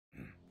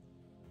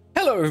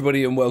Hello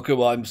everybody and welcome,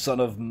 I'm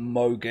Son of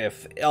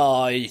Mogif.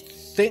 I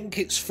think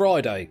it's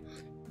Friday,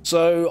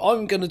 so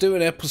I'm going to do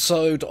an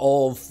episode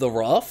of The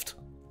Raft.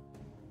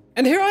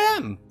 And here I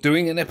am,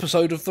 doing an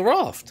episode of The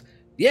Raft.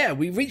 Yeah,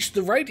 we reached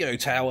the radio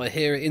tower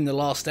here in the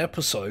last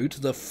episode,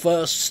 the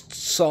first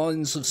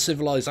signs of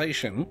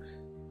civilization.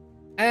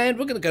 And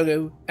we're going to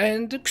go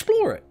and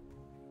explore it.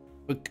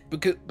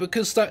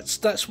 Because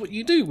that's what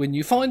you do when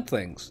you find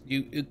things.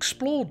 You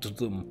explored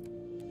them.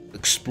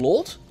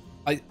 Explored?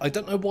 I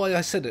don't know why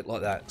I said it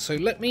like that. So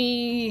let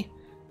me...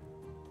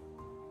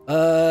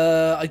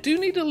 I do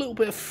need a little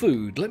bit of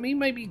food. Let me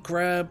maybe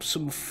grab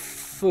some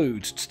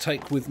food to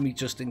take with me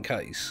just in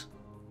case.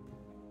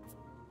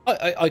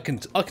 I can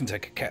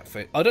take a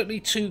catfish. I don't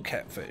need 2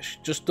 catfish.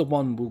 Just the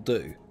one will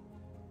do.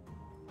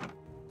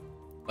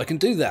 I can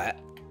do that.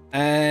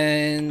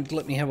 And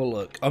let me have a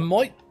look. I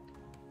might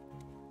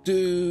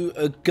do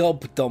a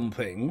gub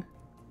dumping.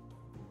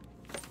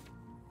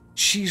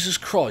 Jesus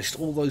Christ,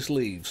 all those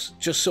leaves.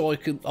 Just so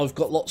I've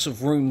got lots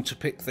of room to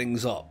pick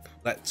things up.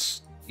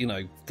 That's, you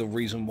know, the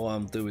reason why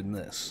I'm doing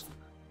this.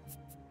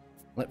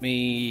 Let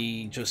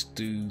me just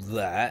do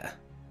that.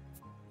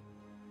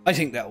 I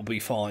think that'll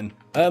be fine.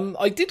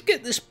 I did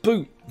get this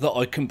boot that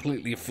I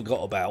completely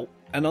forgot about.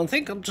 And I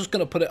think I'm just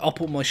going to put it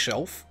up on my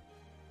shelf.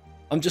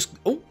 I'm just...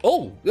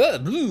 yeah,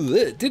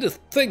 it did a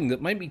thing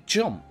that made me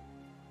jump.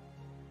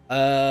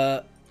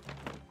 Like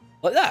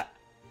that.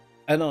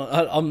 And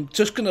I'm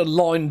just going to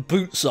line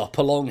boots up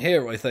along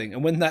here, I think.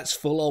 And when that's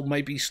full, I'll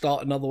maybe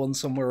start another one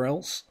somewhere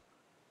else.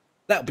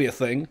 That'll be a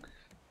thing.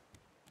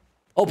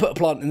 I'll put a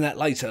plant in that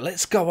later.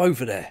 Let's go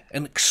over there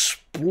and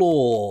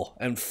explore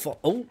and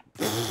find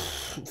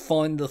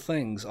the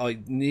things. I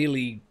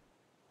nearly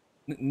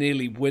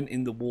went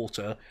in the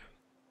water.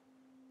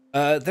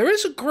 There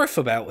is a Grif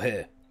about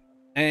here.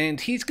 And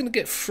he's going to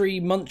get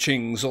free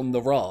munchings on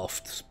the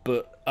raft.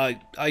 But I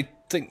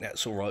think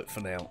that's alright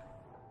for now.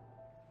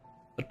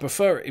 I'd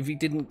prefer it if he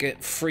didn't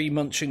get free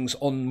munchings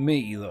on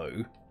me,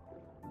 though.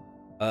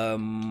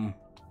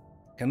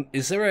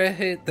 Is there air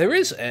here? There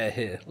is air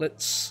here.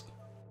 Let's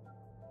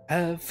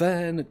have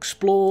an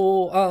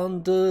explore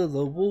under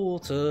the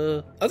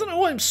water. I don't know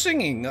why I'm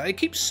singing. I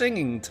keep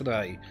singing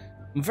today.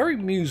 I'm very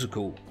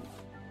musical.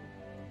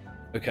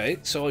 Okay,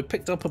 so I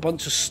picked up a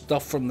bunch of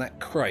stuff from that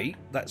crate.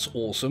 That's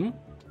awesome.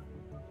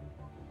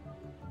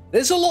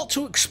 There's a lot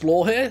to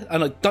explore here,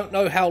 and I don't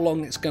know how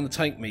long it's going to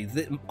take me.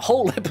 The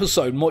whole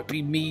episode might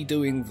be me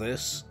doing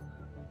this.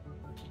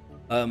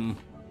 So,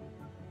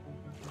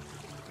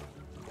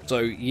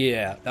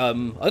 yeah. I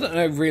don't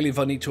know really if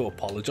I need to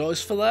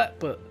apologise for that,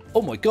 but...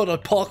 Oh my god, I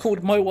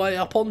parkoured my way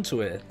up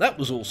onto it. That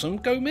was awesome.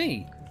 Go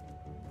me.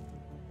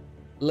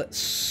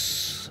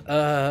 Let's...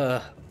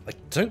 I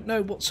don't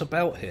know what's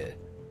about here.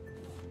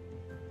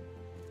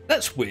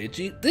 That's weird.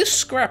 This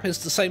scrap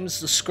is the same as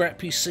the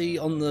scrap you see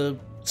on the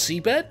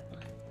seabed,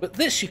 but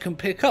this you can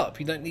pick up.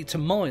 You don't need to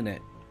mine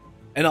it.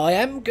 And I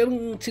am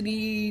going to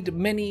need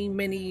many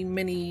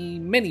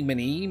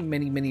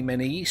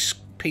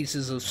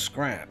pieces of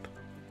scrap.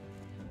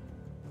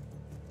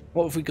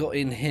 What have we got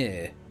in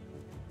here?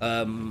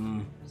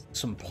 Some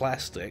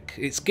plastic.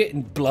 It's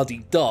getting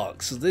bloody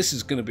dark, so this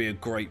is going to be a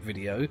great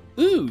video.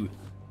 Ooh.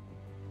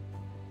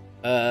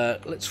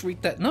 Let's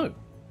read that note.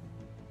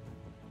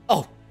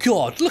 Oh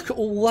God, look at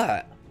all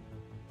that.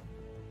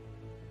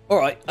 All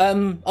right,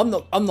 I'm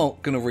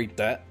not gonna read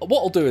that. What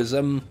I'll do is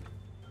there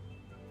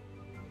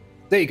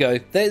you go.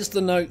 There's the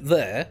note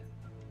there.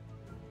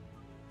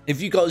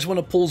 If you guys want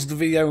to pause the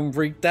video and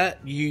read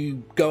that,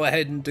 you go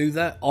ahead and do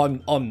that.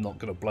 I'm not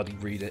gonna bloody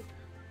read it.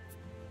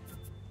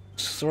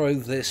 Let's throw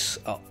this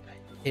up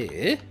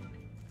here.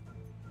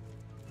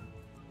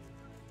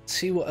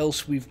 See what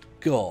else we've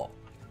got.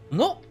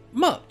 Not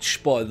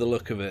much by the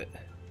look of it.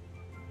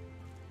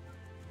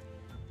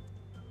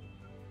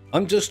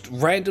 I'm just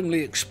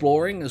randomly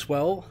exploring as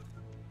well.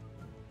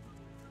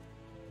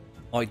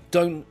 I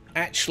don't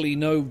actually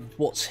know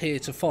what's here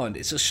to find.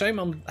 It's a shame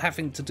I'm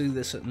having to do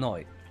this at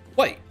night.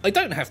 Wait, I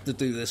don't have to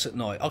do this at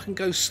night. I can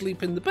go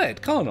sleep in the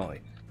bed, can't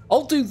I?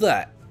 I'll do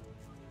that.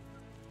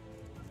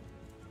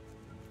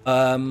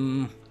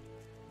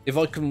 If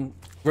I can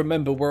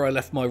remember where I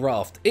left my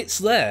raft. It's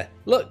there.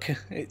 Look,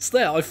 it's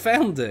there. I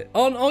found it.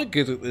 Aren't I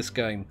good at this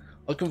game?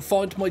 I can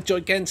find my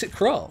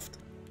gigantic raft.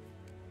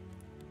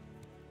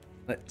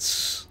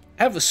 Let's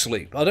have a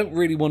sleep. I don't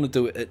really want to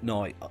do it at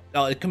night.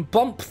 I can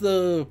bump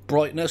the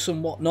brightness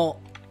and whatnot,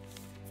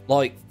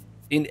 like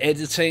in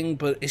editing,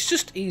 but it's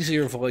just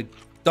easier if I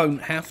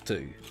don't have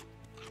to.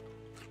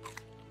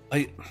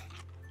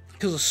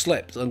 Because I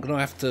slept, I'm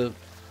going to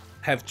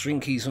have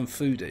drinkies and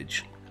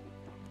foodage.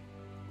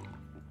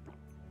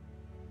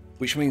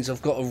 Which means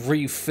I've got to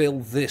refill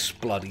this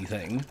bloody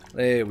thing.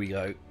 There we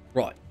go.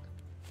 Right.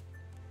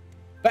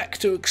 Back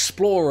to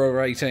explorer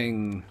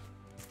rating.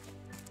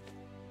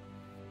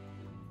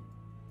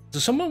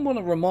 Does someone want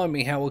to remind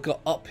me how I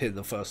got up here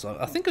the first time?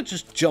 I think I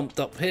just jumped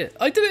up here.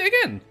 I did it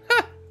again!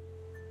 Ha!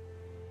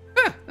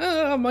 Ha!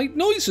 I made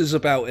noises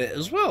about it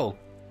as well.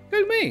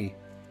 Go me.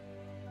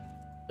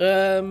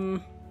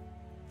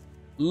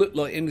 look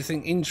like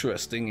anything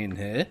interesting in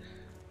here.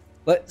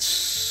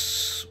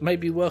 Let's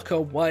maybe work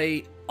our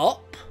way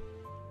up.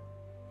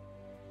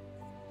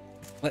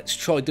 Let's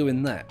try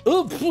doing that.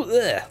 Oh,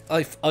 there!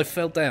 I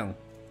fell down.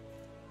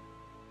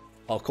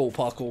 Parkour,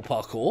 parkour,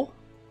 parkour.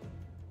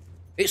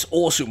 It's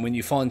awesome when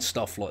you find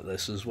stuff like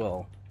this as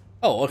well.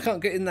 Oh, I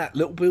can't get in that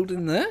little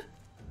building there?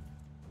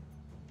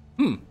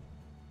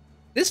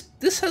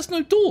 This has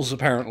no doors,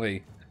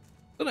 apparently.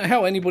 Don't know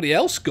how anybody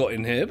else got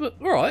in here, but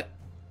alright.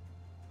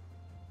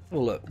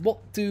 Well, look,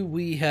 what do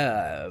we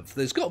have?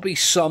 There's got to be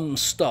some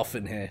stuff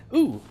in here.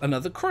 Ooh,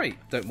 another crate.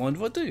 Don't mind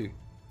if I do.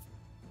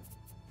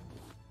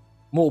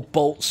 More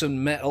bolts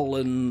and metal,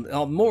 and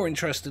I'm more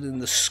interested in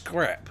the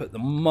scrap at the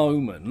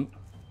moment.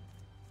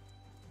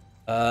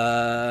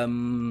 No.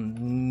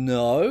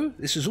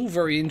 This is all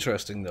very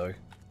interesting, though.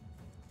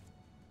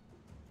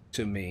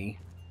 To me.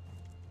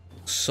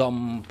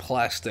 Some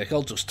plastic.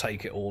 I'll just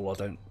take it all. I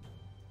don't...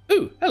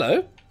 Ooh,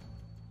 hello.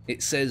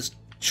 It says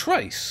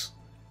trace.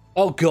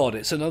 Oh god,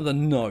 it's another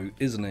note,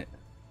 isn't it?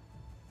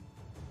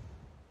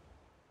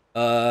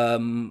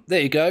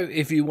 There you go.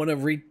 If you want to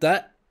read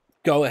that,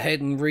 go ahead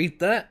and read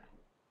that.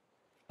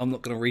 I'm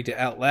not going to read it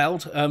out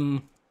loud.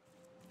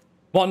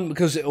 One,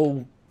 because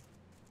it'll...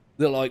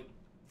 They're like...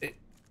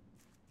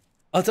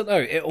 I don't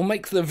know, it'll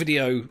make the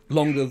video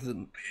longer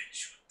than...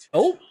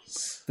 Oh,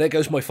 there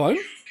goes my phone.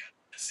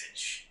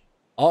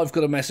 I've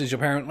got a message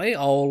apparently.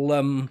 I'll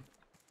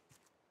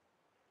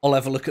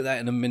have a look at that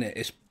in a minute.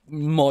 It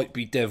might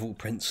be Devil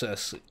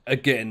Princess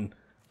again.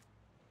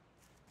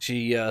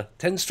 She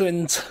tends to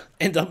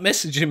end up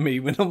messaging me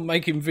when I'm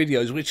making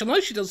videos, which I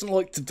know she doesn't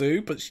like to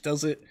do, but she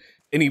does it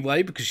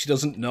anyway because she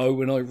doesn't know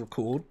when I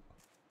record.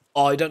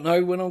 I don't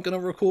know when I'm going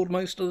to record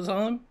most of the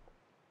time.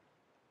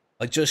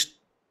 I just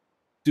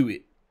do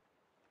it.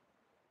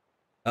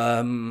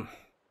 I'm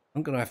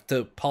going to have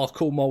to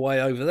parkour my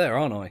way over there,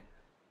 aren't I?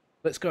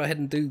 Let's go ahead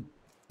and do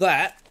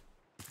that.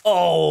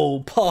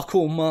 Oh,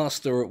 parkour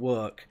master at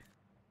work.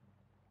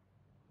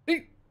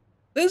 Hey,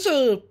 there's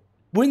a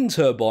wind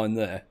turbine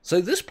there.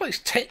 So this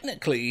place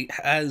technically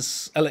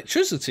has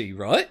electricity,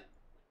 right?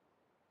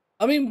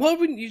 I mean, why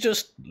wouldn't you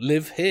just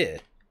live here?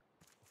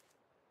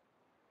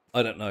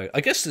 I don't know. I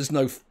guess there's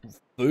no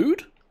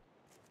food.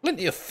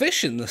 Plenty of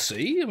fish in the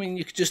sea. I mean,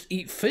 you could just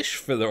eat fish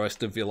for the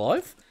rest of your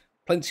life.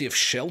 Plenty of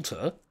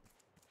shelter.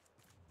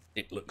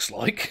 It looks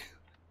like.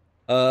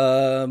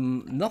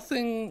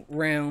 Nothing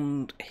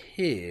round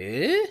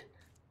here.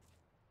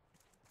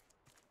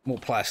 More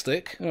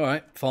plastic.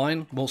 Alright,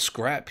 fine. More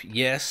scrap.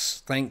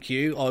 Yes, thank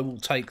you. I will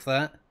take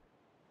that.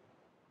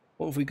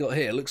 What have we got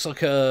here? Looks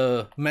like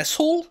a mess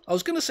hall? I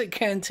was going to say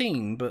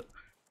canteen, but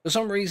for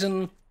some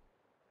reason...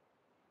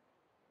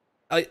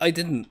 I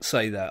didn't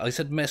say that. I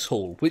said mess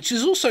hall, which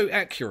is also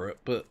accurate,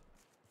 but...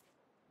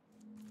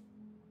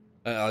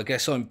 I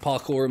guess I'm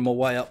parkouring my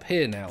way up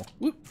here now.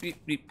 Whoop,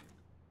 beep, beep.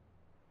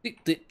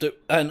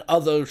 And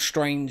other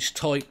strange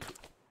type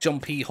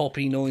jumpy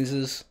hoppy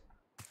noises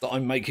that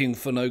I'm making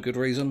for no good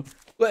reason.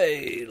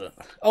 Wait.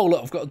 Oh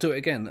look, I've got to do it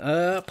again.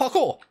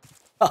 Parkour!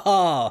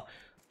 Haha!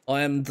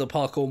 I am the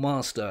parkour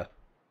master.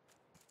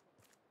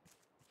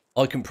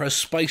 I can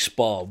press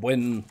spacebar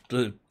when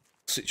the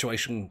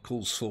situation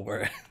calls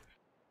for it.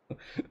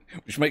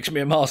 Which makes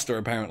me a master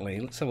apparently.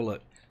 Let's have a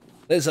look.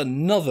 There's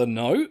another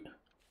note.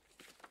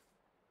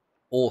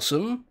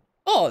 Awesome.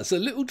 Oh, it's a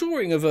little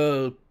drawing of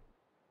a...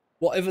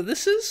 whatever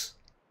this is.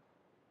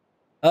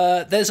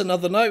 There's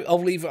another note.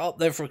 I'll leave it up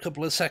there for a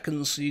couple of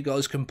seconds so you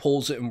guys can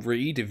pause it and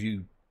read if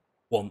you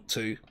want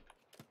to.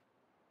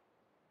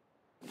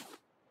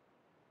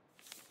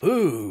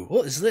 Ooh,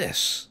 what is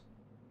this?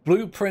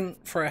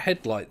 Blueprint for a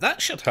headlight.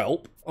 That should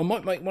help. I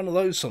might make one of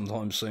those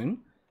sometime soon.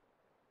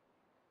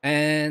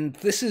 And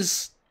this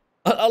is...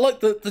 I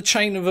like the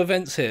chain of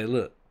events here.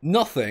 Look.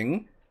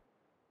 Nothing.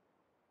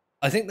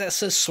 I think that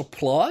says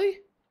supply?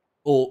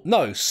 Or,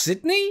 no,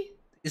 Sydney?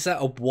 Is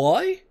that a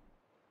Y?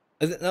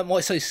 I think that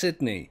might say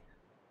Sydney.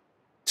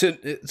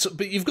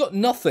 But you've got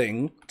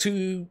nothing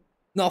to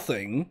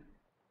nothing,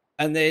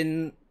 and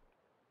then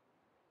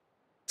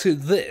to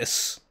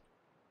this.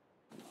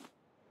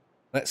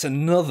 That's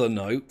another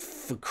note,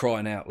 for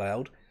crying out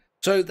loud.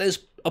 So there's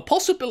a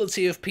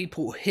possibility of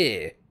people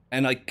here,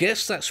 and I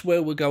guess that's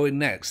where we're going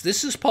next.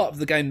 This is part of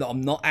the game that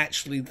I'm not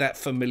actually that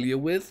familiar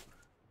with.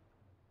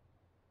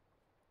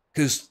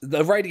 Because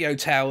the radio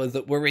tower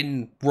that we're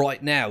in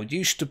right now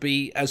used to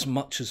be as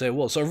much as there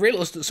was. I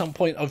realised at some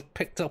point I've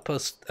picked up a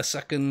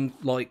second,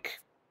 like,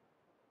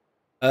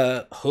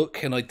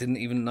 hook and I didn't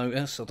even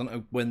notice. I don't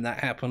know when that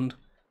happened.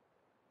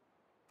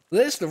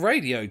 There's the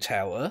radio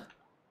tower.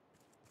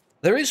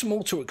 There is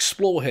more to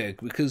explore here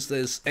because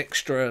there's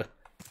extra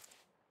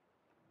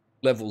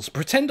levels.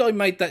 Pretend I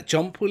made that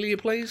jump, will you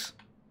please?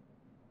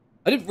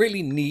 I didn't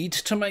really need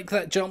to make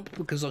that jump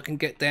because I can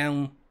get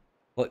down,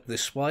 like,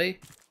 this way.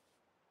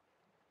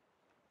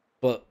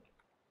 But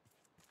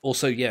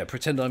also, yeah,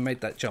 pretend I made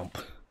that jump,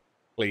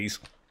 please.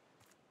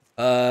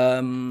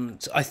 So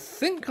I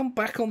think I'm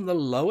back on the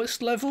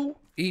lowest level,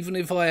 even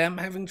if I am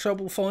having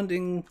trouble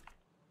finding...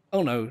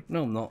 Oh, no,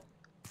 I'm not.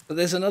 But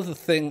there's another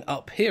thing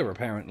up here,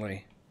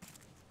 apparently.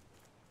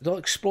 Did I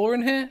explore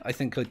in here? I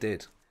think I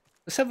did.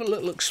 Let's have a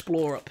little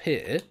explore up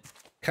here, in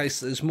case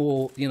there's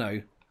more, you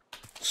know,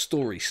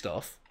 story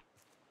stuff.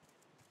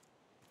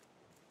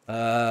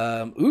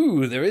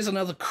 Ooh, there is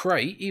another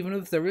crate, even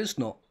if there is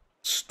not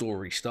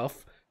story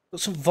stuff. Got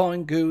some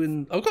vine goo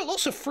and I've got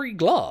lots of free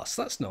glass.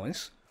 That's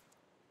nice.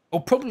 I'll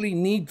probably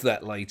need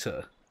that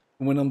later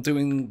when I'm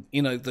doing,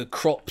 you know, the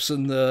crops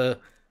and the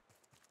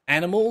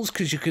animals,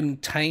 because you can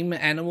tame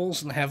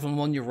animals and have them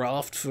on your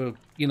raft for,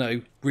 you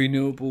know,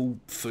 renewable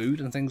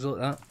food and things like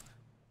that.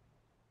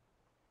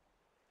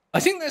 I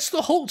think that's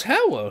the whole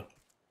tower,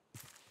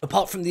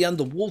 apart from the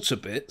underwater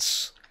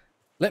bits.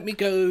 Let me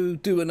go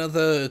do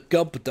another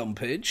gub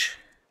dumpage.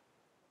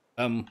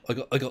 I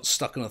got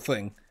stuck on a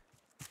thing.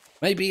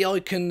 Maybe I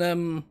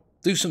can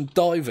do some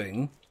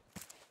diving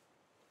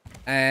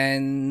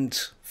and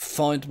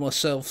find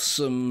myself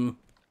some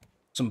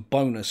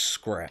bonus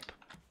scrap.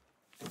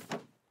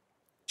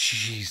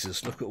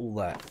 Jesus, look at all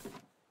that.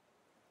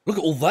 Look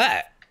at all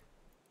that.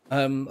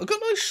 I've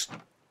got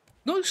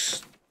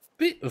nice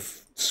bit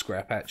of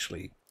scrap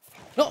actually.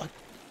 Not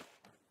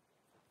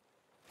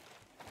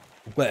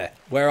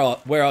where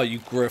are you,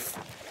 Grif?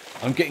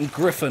 I'm getting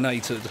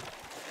griffinated.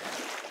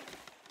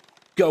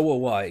 Go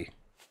away.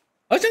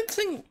 I don't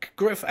think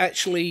Grif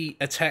actually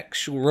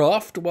attacks your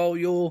raft while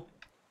you're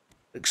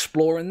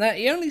exploring that.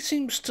 He only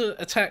seems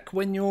to attack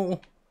when you're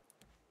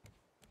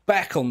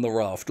back on the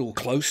raft or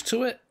close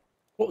to it.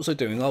 What was I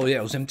doing? Oh yeah,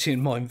 I was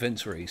emptying my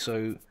inventory.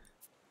 So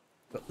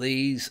got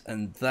these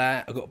and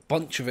that. I've got a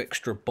bunch of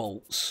extra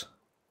bolts.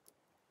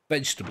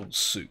 Vegetable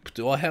soup.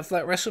 Do I have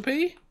that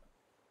recipe?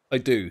 I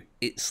do.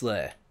 It's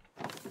there.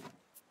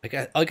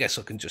 I guess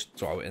I can just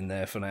throw it in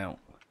there for now.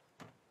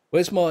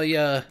 Where's my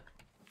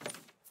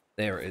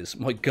there it is.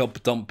 My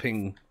gub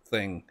dumping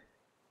thing.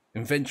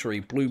 Inventory,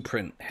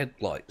 blueprint,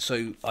 headlight.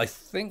 So I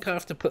think I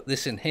have to put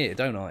this in here,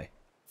 don't I?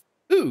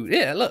 Ooh,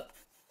 yeah, look.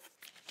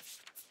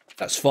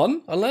 That's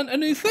fun. I learnt a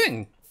new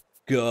thing.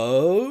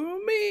 Go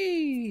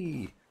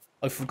me.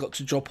 I forgot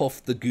to drop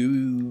off the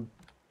goo.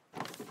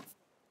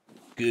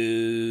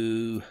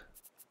 Goo.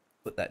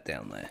 Put that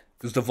down there.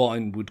 Because the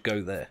vine would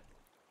go there.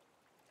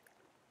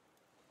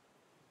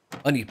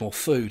 I need more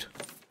food.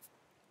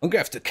 I'm going to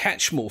have to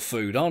catch more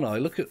food, aren't I?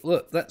 Look,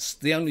 that's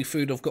the only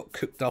food I've got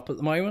cooked up at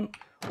the moment.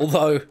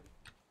 Although,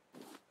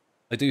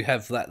 I do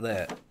have that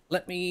there.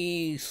 Let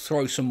me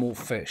throw some more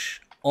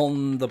fish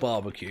on the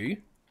barbecue.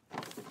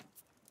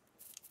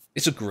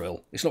 It's a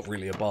grill. It's not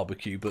really a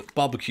barbecue, but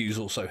barbecues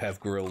also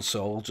have grills,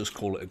 so I'll just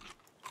call it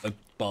a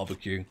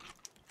barbecue.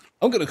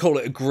 I'm going to call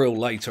it a grill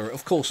later.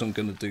 Of course I'm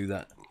going to do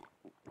that.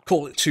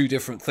 Call it two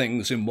different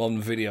things in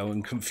one video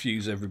and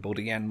confuse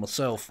everybody and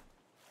myself.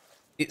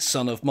 It's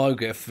Son of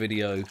Mogeth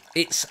video.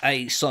 It's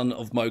a Son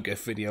of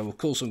Mogeth video. Of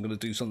course I'm going to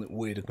do something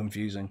weird and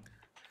confusing.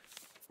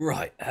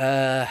 Right,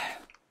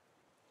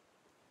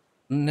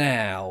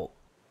 now,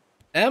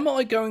 am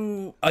I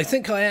going... I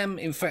think I am,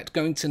 in fact,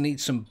 going to need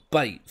some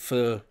bait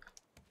for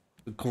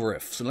the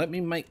Grif. So let me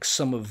make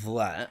some of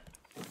that.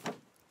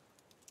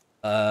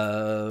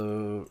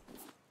 I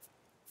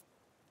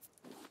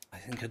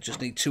think I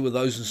just need 2 of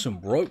those and some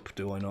rope,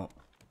 do I not?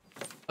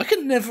 I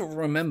can never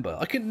remember.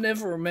 I can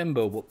never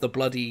remember what the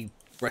bloody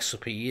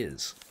recipe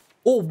is.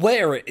 Or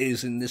where it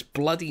is in this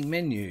bloody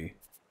menu.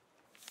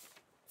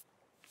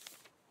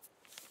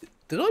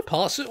 Did I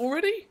pass it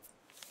already?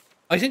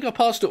 I think I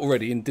passed it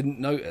already and didn't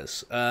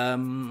notice.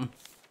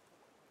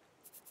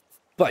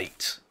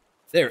 Bait.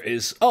 There it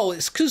is. Oh,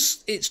 it's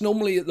because it's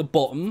normally at the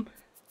bottom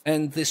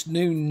and this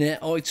new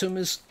net item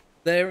is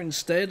there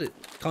instead. It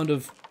kind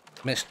of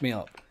messed me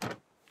up.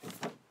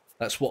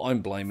 That's what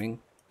I'm blaming.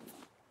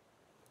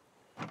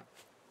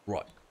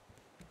 Right.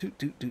 I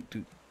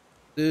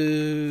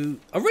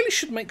really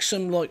should make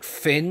some, like,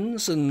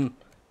 fins and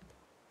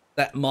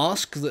that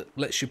mask that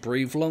lets you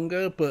breathe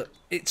longer, but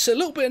it's a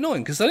little bit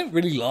annoying because they don't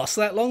really last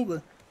that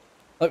long.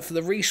 Like, for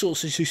the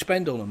resources you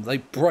spend on them, they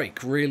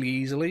break really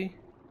easily.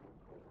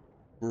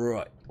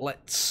 Right,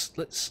 let's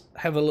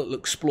have a little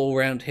explore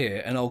around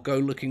here, and I'll go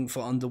looking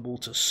for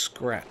underwater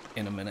scrap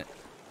in a minute.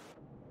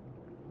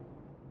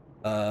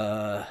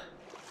 Did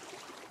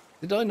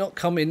I not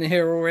come in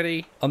here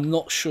already? I'm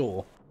not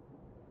sure.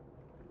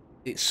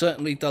 It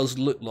certainly does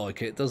look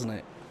like it, doesn't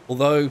it?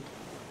 Although,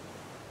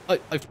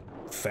 I've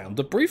found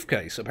the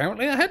briefcase.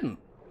 Apparently I hadn't.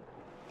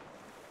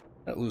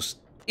 That was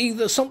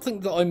either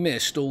something that I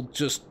missed, or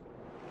just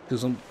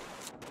because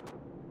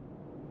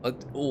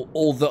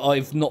or that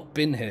I've not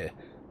been here.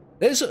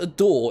 There's a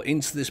door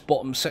into this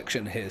bottom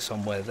section here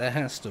somewhere. There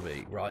has to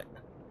be, right?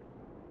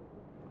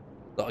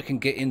 That I can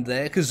get in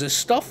there, because there's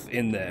stuff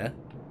in there.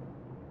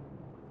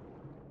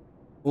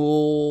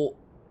 Or...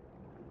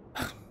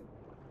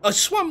 I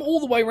swam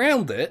all the way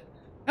around it.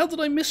 How did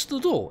I miss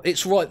the door?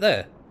 It's right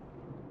there.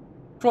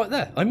 It's right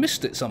there. I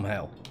missed it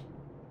somehow.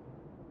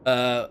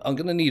 I'm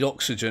going to need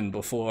oxygen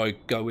before I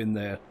go in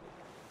there.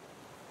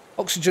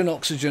 Oxygen,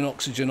 oxygen,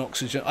 oxygen,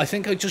 oxygen. I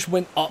think I just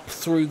went up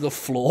through the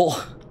floor.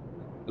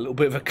 A little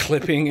bit of a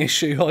clipping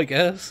issue, I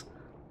guess.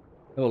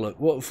 Oh, look.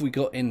 What have we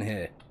got in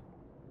here?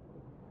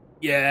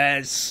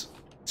 Yes!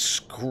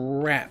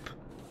 Scrap.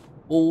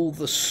 All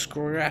the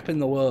scrap in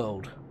the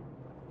world.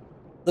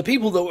 The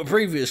people that were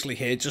previously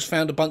here just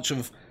found a bunch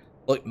of,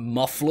 like,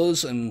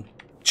 mufflers and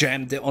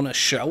jammed it on a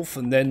shelf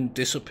and then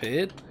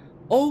disappeared.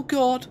 Oh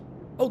god!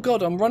 Oh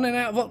god, I'm running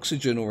out of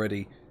oxygen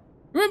already.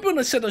 Remember when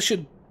I said I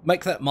should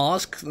make that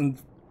mask and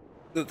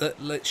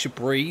that lets you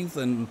breathe,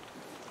 and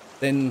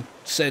then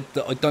said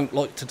that I don't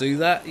like to do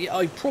that? Yeah,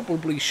 I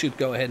probably should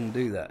go ahead and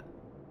do that.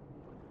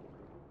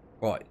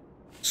 Right.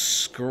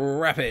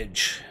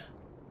 Scrappage.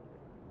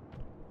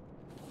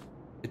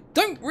 I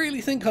don't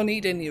really think I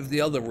need any of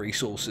the other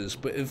resources,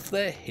 but if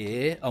they're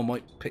here, I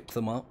might pick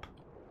them up.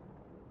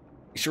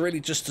 It's really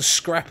just the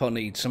scrap I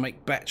need to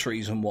make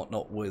batteries and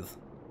whatnot with.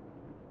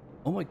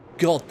 Oh my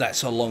god,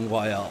 that's a long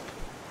way up.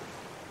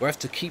 We have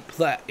to keep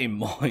that in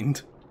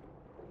mind.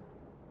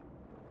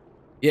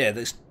 Yeah,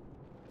 there's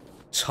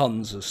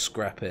tons of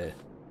scrap here.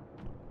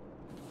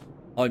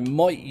 I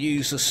might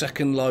use a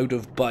second load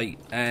of bait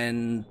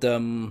and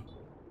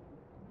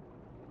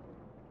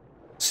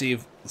see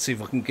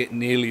if I can get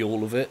nearly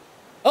all of it.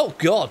 Oh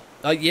god!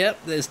 Yeah,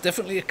 there's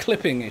definitely a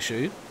clipping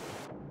issue.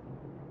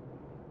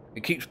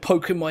 It keeps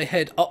poking my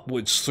head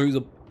upwards through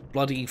the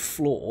bloody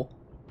floor.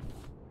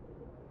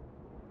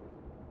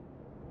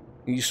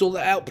 Can you sort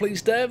that out,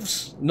 please,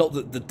 devs? Not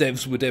that the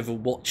devs would ever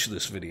watch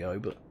this video,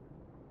 but...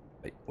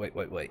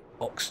 Wait.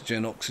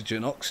 Oxygen,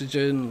 oxygen,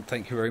 oxygen.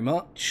 Thank you very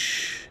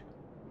much.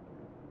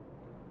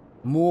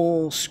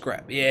 More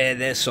scrap. Yeah,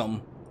 there's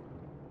some.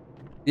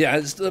 Yeah,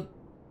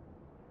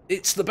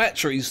 it's the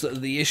batteries that are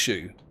the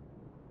issue.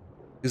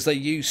 Because they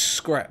use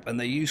scrap, and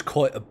they use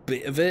quite a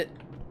bit of it.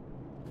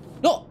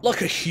 Not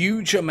like a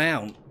huge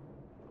amount,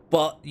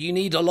 but you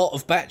need a lot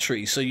of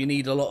batteries, so you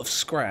need a lot of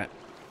scrap.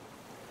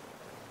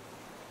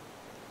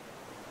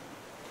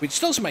 Which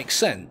does make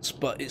sense,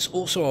 but it's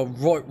also a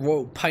right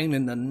royal pain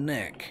in the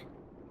neck.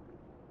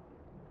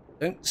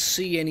 Don't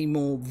see any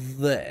more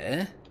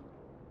there.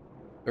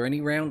 Are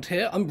any round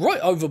here? I'm right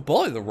over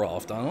by the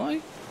raft, aren't I?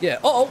 Yeah.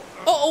 Uh-oh!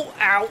 Uh-oh!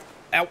 Ow!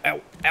 Ow,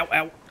 ow, ow,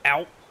 ow,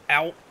 ow,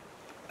 ow.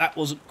 That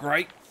wasn't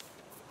great.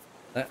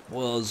 That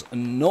was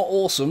not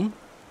awesome.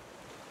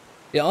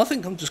 Yeah, I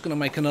think I'm just going to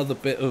make another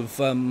bit of,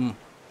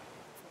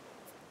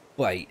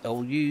 Wait,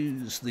 I'll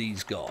use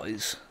these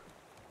guys.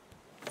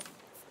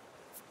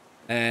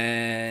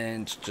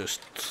 And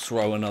just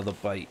throw another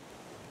bait.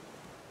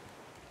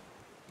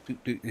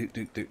 Twink.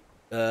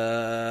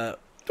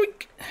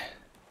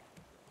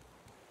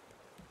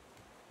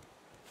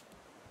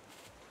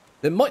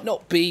 There might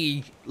not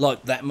be,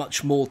 like, that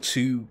much more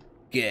to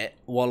get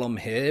while I'm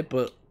here,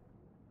 but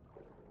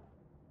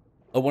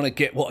I want to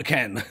get what I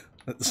can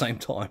at the same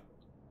time.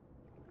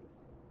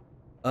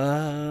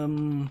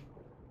 I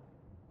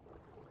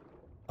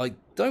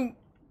don't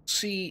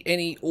see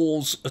any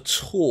ores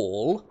at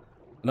all,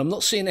 and I'm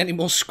not seeing any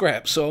more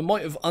scrap, so I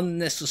might have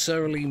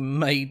unnecessarily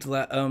made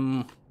that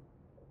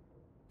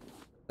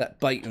that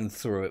bait and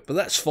through it, but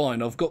that's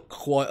fine. I've got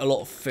quite a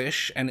lot of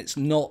fish, and it's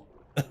not...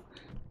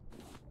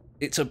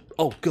 it's a...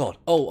 Oh, God.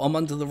 Oh, I'm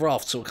under the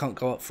raft, so I can't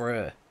go up for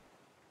air.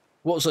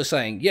 What was I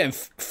saying? Yeah,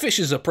 fish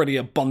is a pretty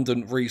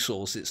abundant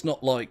resource. It's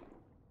not like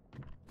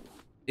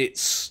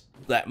it's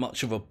that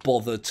much of a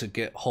bother to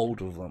get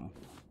hold of them.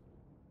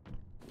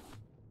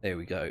 There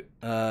we go.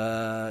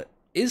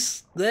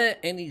 Is there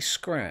any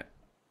scrap?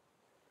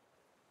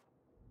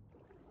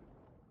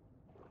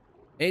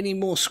 Any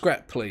more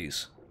scrap,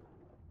 please?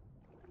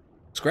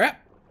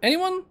 Scrap?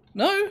 Anyone?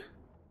 No?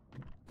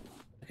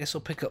 I guess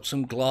I'll pick up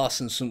some glass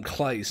and some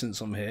clay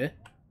since I'm here.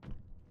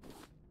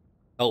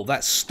 Oh,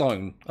 that's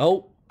stone.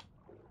 Oh.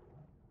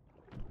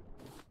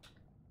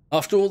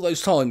 After all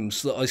those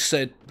times that I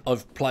said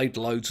I've played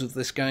loads of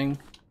this game,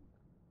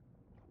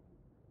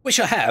 which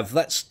I have,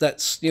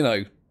 that's you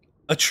know,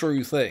 a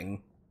true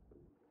thing,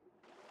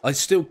 I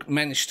still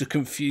managed to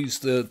confuse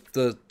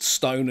the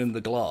stone and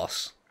the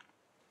glass.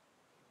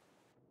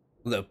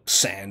 The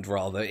sand,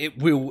 rather. It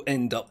will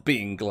end up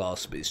being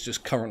glass, but it's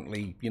just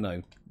currently, you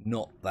know,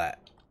 not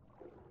that.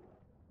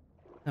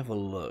 Have a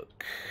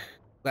look.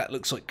 That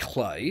looks like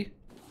clay.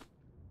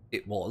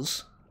 It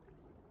was.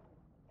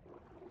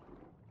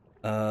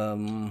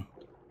 Yeah,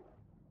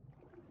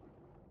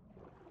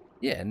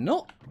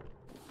 not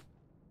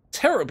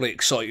terribly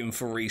exciting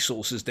for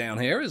resources down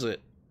here, is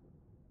it?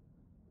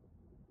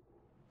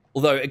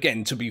 Although,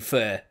 again, to be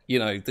fair, you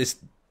know, these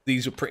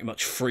are pretty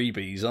much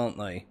freebies, aren't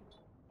they?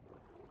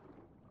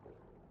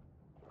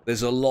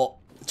 There's a lot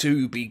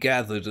to be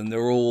gathered, and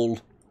they're all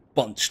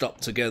bunched up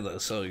together,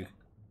 so I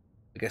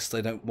guess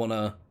they don't want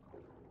to...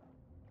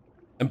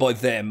 And by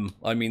them,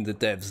 I mean the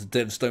devs. The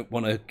devs don't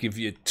want to give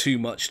you too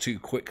much too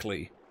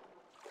quickly.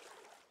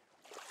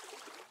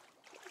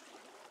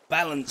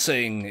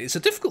 Balancing. It's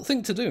a difficult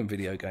thing to do in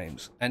video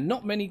games, and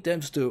not many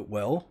devs do it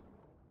well.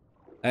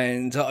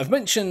 And I've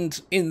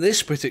mentioned in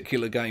this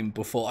particular game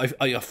before,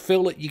 I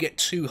feel that you get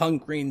too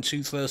hungry and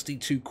too thirsty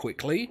too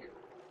quickly.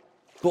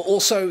 But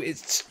also,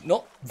 it's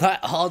not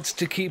that hard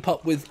to keep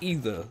up with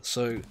either,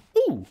 so...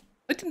 Ooh,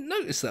 I didn't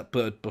notice that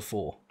bird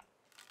before.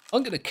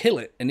 I'm going to kill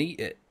it and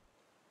eat it.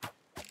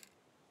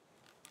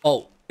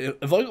 Oh,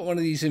 have I got one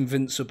of these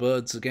Invincible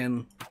birds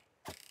again?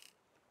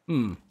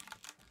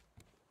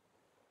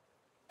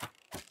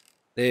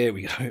 There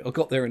we go. I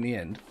got there in the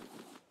end.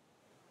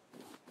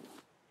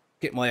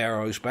 Get my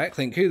arrows back.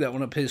 Thank you. That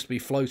one appears to be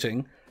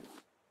floating.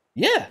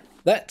 Yeah,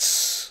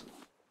 that's...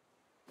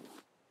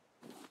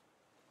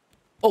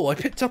 Oh, I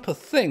picked up a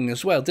thing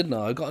as well, didn't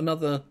I? I got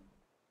another...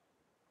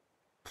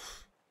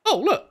 Oh,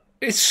 look.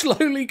 It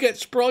slowly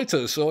gets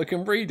brighter so I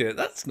can read it.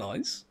 That's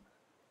nice.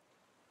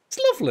 It's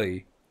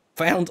lovely.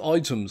 Found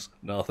items.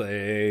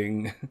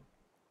 Nothing.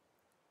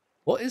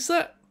 What is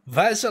that?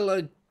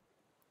 Vazagatan?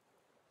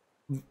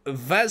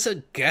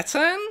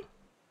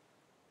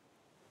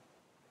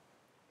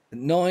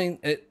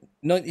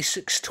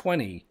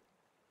 9620.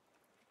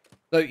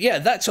 So yeah,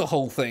 that's a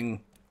whole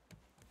thing.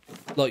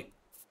 Like,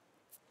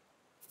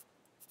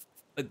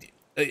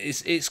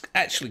 it's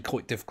actually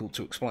quite difficult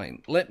to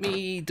explain. Let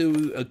me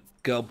do a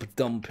gub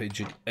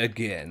dumpage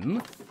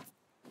again.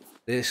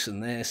 This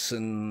and this,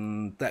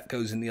 and that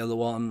goes in the other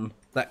one.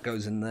 That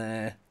goes in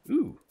there.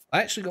 Ooh,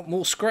 I actually got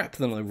more scrap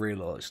than I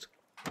realised.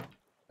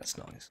 That's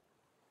nice.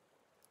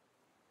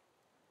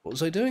 What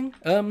was I doing?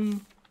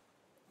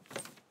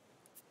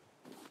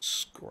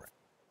 Scrap.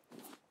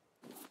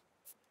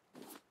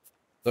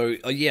 So,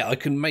 yeah, I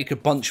can make a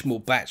bunch more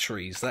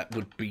batteries. That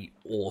would be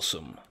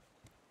awesome.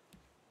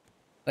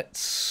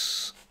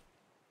 Let's...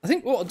 I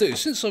think what I'll do,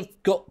 since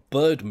I've got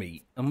bird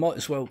meat, I might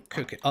as well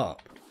cook it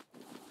up.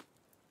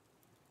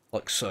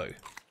 Like so.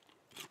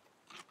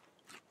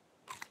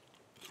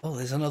 Oh,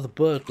 there's another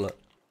bird, look.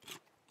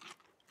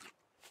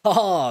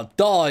 Ha!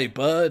 Die,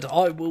 bird!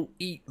 I will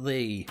eat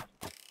thee.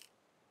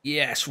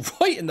 Yes,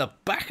 right in the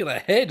back of the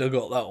head I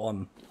got that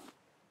one.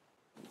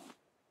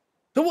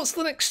 So what's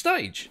the next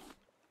stage?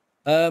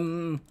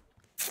 I'm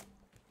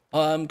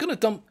gonna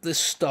dump this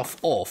stuff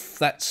off.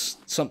 That's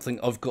something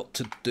I've got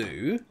to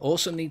do. I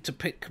also need to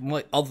pick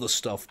my other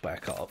stuff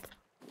back up.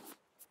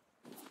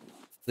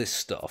 This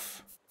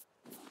stuff.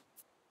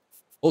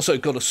 Also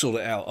got to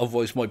sort it out,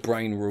 otherwise my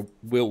brain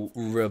will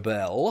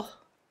rebel.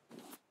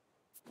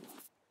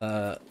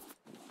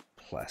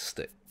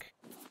 Plastic.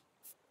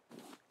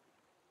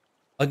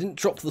 I didn't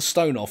drop the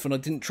stone off and I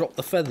didn't drop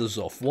the feathers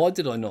off. Why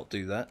did I not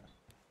do that?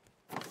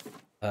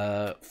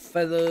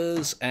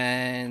 Feathers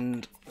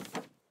and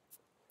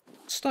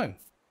stone.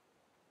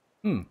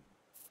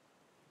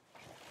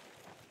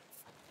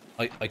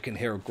 I can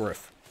hear a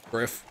Grif.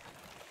 Grif.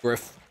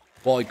 Grif.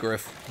 Why,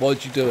 Grif?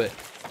 Why'd you do it?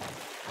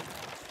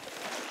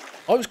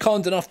 I was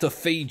kind enough to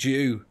feed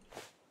you.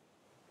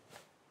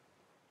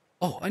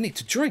 Oh, I need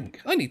to drink.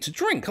 I need to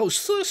drink. I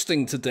was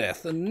thirsting to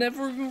death and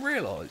never even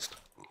realised.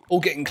 Or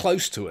getting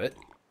close to it.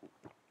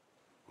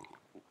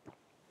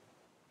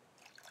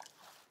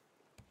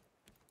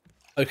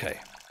 Okay.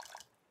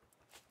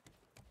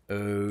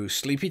 Oh,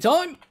 sleepy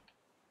time.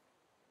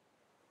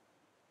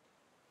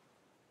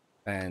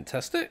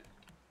 Fantastic.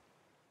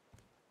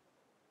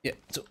 Yeah.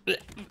 So,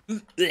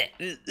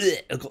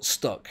 I got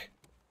stuck.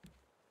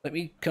 Let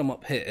me come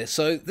up here.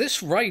 So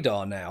this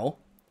radar now.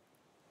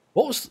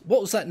 What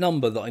was that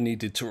number that I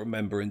needed to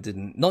remember and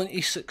didn't?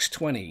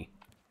 9620.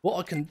 What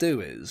I can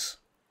do is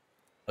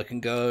I can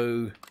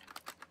go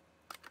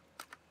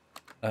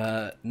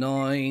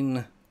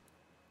 9.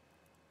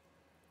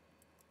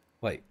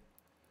 Wait.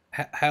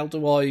 How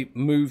do I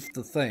move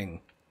the thing?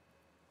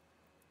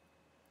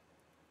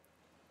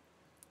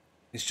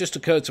 It's just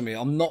occurred to me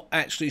I'm not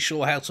actually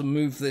sure how to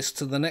move this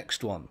to the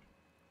next one.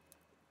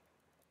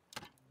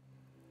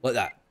 Like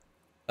that.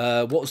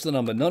 What was the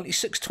number?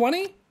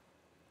 9620?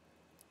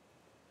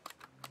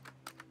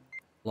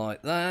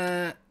 Like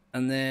that.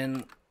 And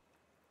then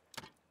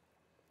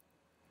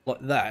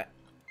like that.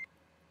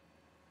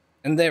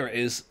 And there it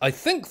is. I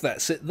think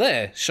that's it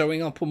there,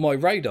 showing up on my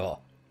radar.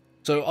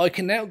 So I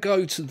can now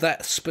go to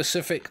that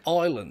specific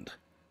island.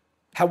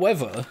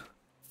 However,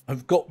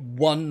 I've got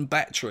one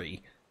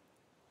battery.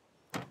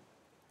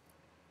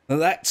 Now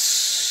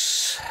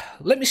that's...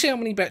 Let me see how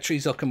many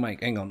batteries I can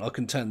make. Hang on, I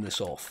can turn this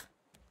off.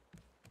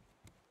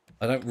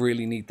 I don't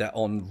really need that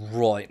on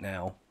right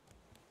now.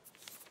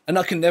 And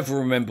I can never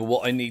remember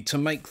what I need to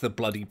make the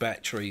bloody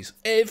batteries.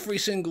 Every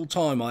single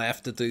time I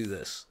have to do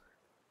this.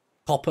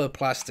 Copper,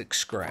 plastic,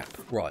 scrap.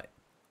 Right.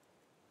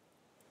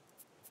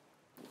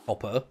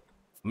 Copper.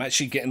 I'm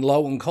actually getting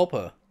low on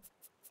copper.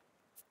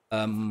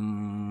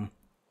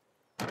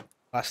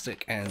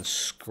 Plastic and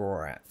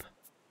scrap.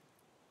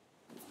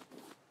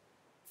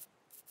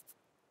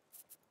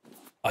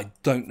 I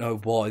don't know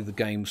why the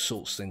game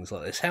sorts things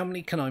like this. How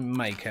many can I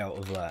make out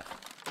of that?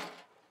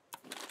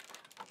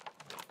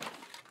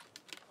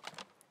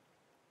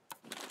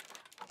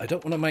 I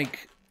don't want to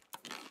make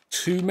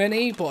too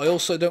many, but I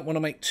also don't want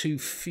to make too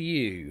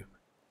few.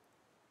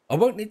 I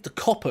won't need the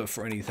copper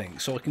for anything,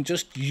 so I can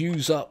just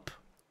use up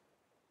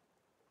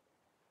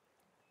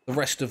the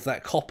rest of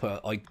that copper,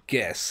 I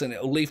guess, and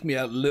it'll leave me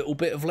a little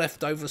bit of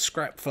leftover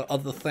scrap for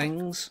other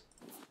things.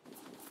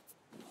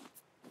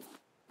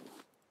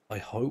 I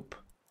hope.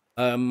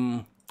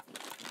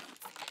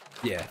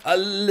 Yeah, a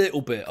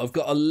little bit. I've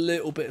got a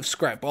little bit of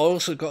scrap, but I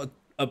also got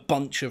a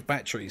bunch of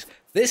batteries.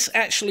 This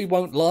actually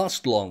won't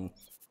last long.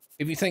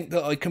 If you think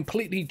that I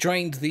completely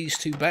drained these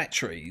 2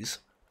 batteries,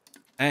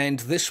 and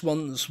this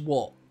one's,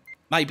 what,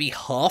 maybe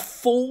half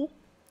full?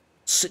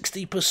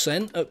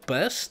 60% at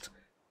best?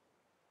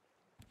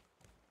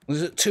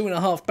 There's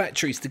 2.5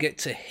 batteries to get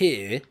to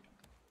here.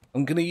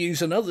 I'm going to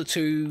use another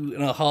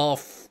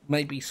 2.5,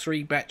 maybe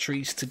 3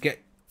 batteries to get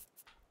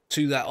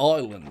to that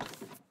island.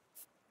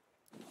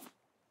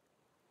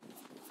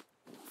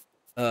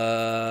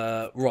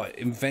 Right,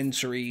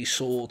 inventory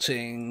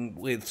sorting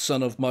with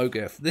Son of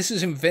Mogeth. This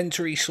is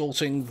inventory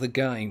sorting the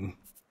game.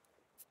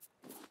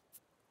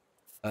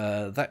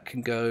 That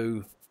can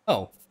go...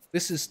 Oh,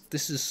 this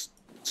is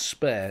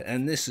spare,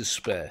 and this is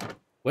spare.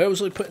 Where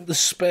was I putting the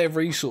spare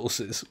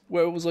resources?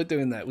 Where was I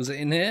doing that? Was it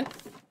in here?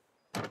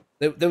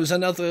 There was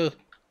another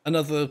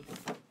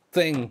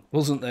thing,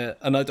 wasn't there?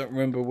 And I don't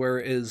remember where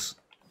it is.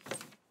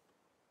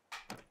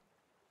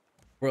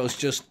 Where I was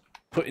just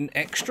putting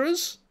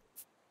extras?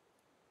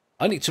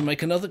 I need to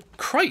make another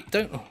crate,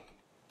 don't I?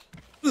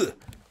 Ugh.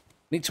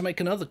 Need to make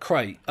another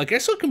crate. I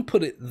guess I can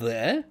put it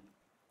there.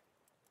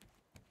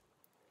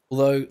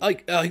 Although, I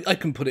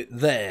can put it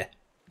there.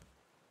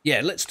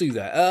 Yeah, let's do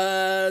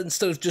that.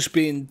 Instead of just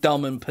being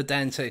dumb and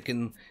pedantic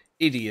and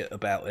idiot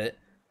about it.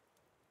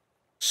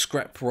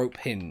 Scrap rope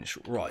hinge.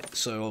 Right,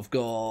 so I've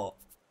got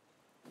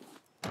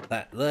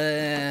that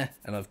there,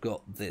 and I've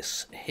got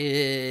this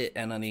here,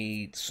 and I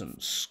need some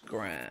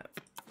scrap.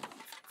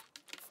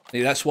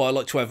 Yeah, that's why I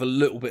like to have a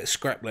little bit of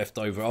scrap left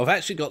over. I've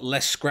actually got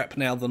less scrap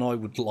now than I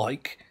would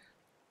like.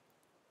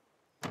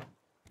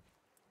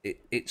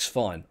 It's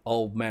fine.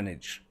 I'll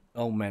manage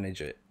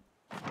it.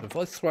 If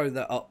I throw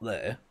that up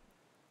there,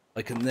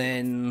 I can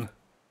then...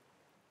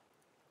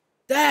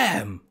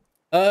 Damn!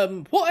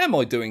 What am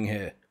I doing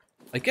here?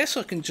 I guess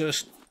I can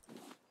just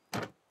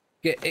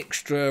get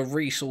extra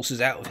resources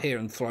out of here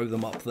and throw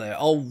them up there.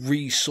 I'll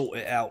re-sort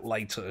it out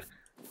later.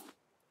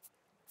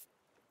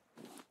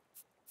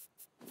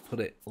 Put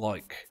it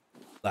like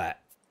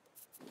that.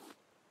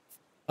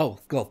 Oh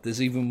god,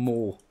 there's even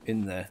more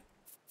in there.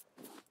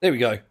 There we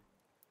go.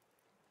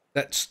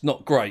 That's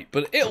not great,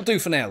 but it'll do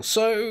for now.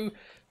 So,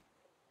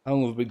 how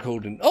long have I been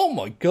recording? Oh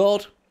my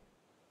god!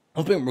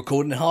 I've been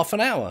recording half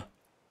an hour.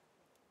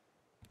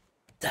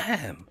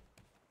 Damn.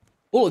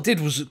 All I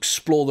did was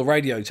explore the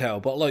radio tower,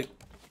 but like,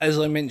 as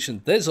I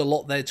mentioned, there's a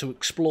lot there to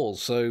explore,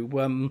 so,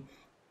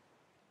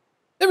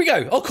 there we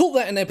go. I'll call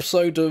that an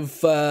episode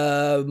of,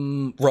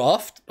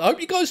 Raft. I hope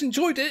you guys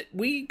enjoyed it.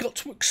 We got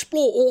to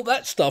explore all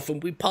that stuff,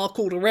 and we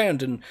parkoured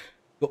around and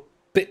got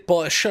bit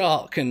by a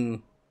shark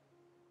and,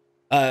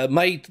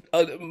 made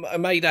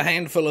a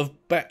handful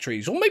of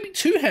batteries, or maybe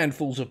 2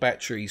 handfuls of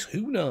batteries,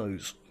 who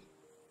knows.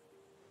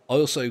 I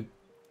also,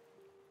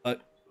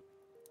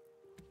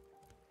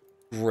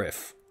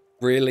 Grif.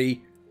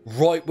 Really?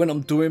 Right when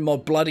I'm doing my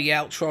bloody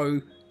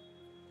outro?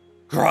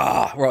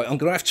 Grah! Right, I'm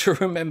gonna have to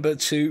remember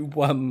to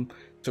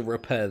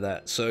repair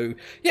that. So,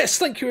 yes,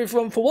 thank you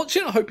everyone for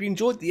watching. I hope you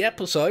enjoyed the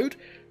episode.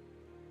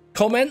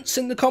 Comments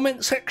in the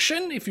comment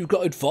section if you've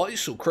got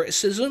advice or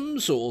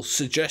criticisms or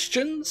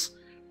suggestions.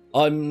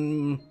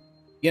 I'm,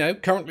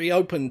 currently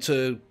open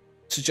to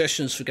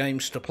suggestions for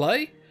games to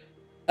play.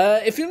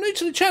 If you're new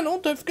to the channel,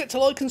 don't forget to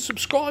like and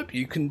subscribe.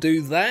 You can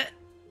do that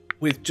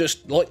with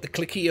just like the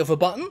clicky of a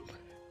button.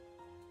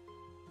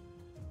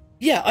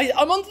 Yeah,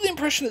 I'm under the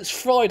impression it's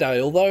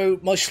Friday, although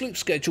my sleep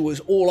schedule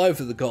is all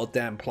over the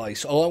goddamn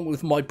place, along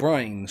with my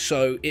brain,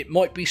 so it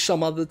might be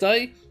some other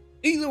day.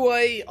 Either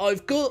way,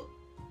 I've got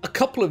a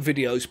couple of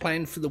videos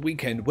planned for the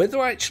weekend. Whether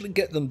I actually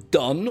get them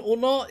done or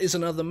not is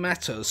another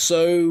matter,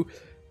 so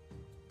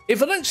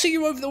if I don't see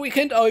you over the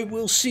weekend, I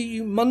will see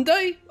you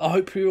Monday. I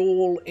hope you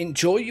all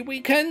enjoy your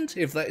weekend,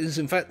 if that is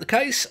in fact the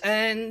case,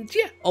 and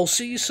yeah, I'll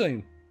see you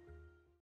soon.